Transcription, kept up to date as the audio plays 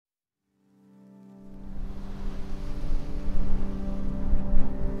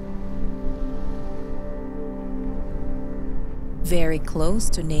Very close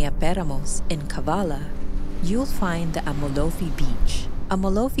to Neaperamos in Kavala, you'll find the Amolofi Beach.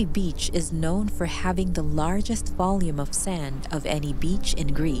 Amolofi Beach is known for having the largest volume of sand of any beach in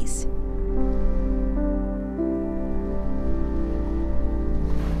Greece.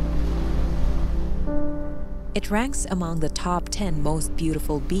 It ranks among the top 10 most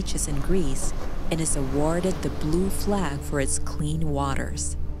beautiful beaches in Greece and is awarded the Blue Flag for its clean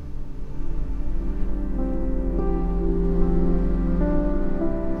waters.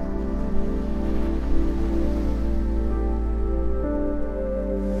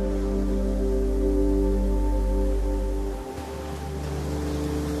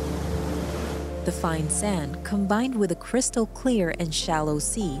 The fine sand, combined with a crystal clear and shallow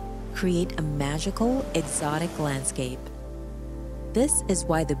sea, create a magical, exotic landscape. This is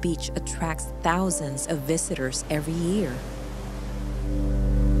why the beach attracts thousands of visitors every year.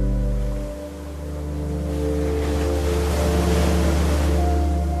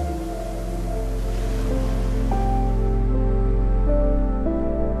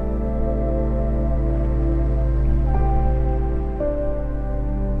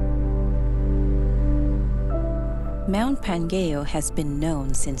 Mount Paggaio has been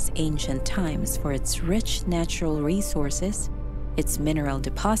known since ancient times for its rich natural resources, its mineral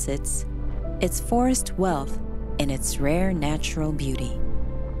deposits, its forest wealth, and its rare natural beauty.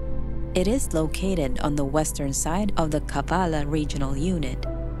 It is located on the western side of the Kavala Regional Unit,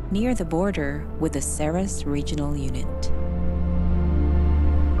 near the border with the Ceres Regional Unit.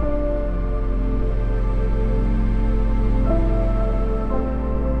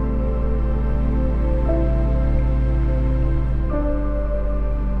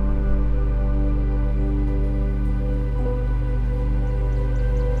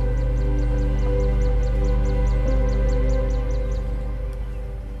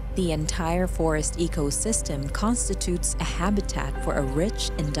 The entire forest ecosystem constitutes a habitat for a rich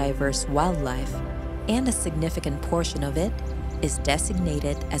and diverse wildlife, and a significant portion of it is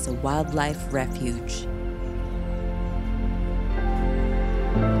designated as a wildlife refuge.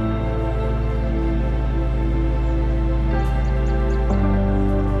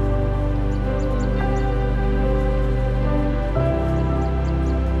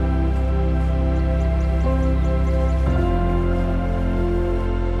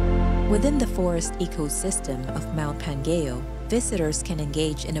 Within the forest ecosystem of Mount Paggaio, visitors can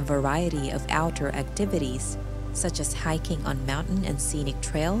engage in a variety of outdoor activities, such as hiking on mountain and scenic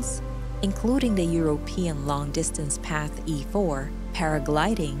trails, including the European long-distance path E4,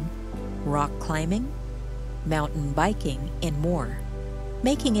 paragliding, rock climbing, mountain biking, and more,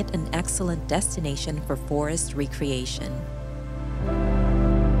 making it an excellent destination for forest recreation.